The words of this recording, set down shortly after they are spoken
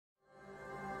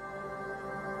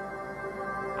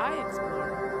I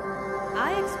explore.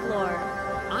 I explore.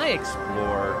 I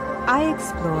explore. I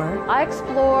explore. I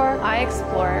explore. I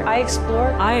explore. I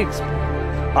explore. I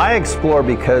explore. I explore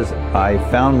because I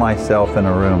found myself in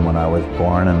a room when I was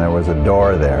born and there was a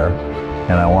door there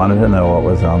and I wanted to know what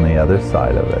was on the other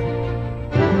side of it.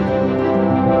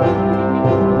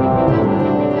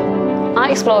 I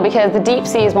explore because the deep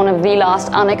sea is one of the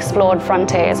last unexplored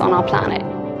frontiers on our planet.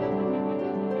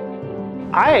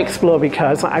 I explore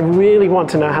because I really want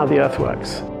to know how the Earth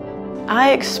works.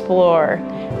 I explore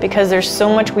because there's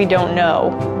so much we don't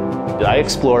know. I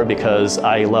explore because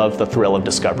I love the thrill of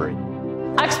discovery.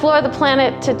 I explore the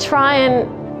planet to try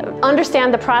and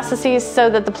understand the processes so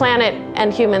that the planet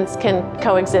and humans can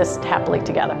coexist happily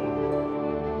together.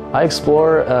 I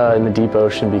explore in the deep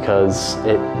ocean because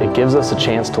it gives us a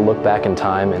chance to look back in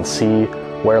time and see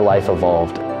where life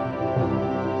evolved.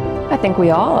 I think we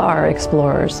all are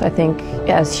explorers. I think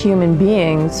as human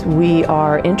beings, we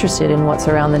are interested in what's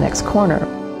around the next corner.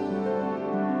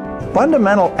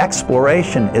 Fundamental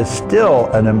exploration is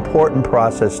still an important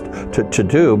process to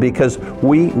do because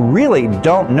we really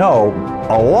don't know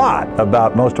a lot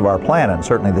about most of our planet,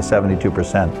 certainly the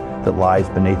 72% that lies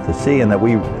beneath the sea, and that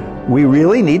we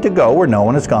really need to go where no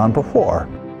one has gone before.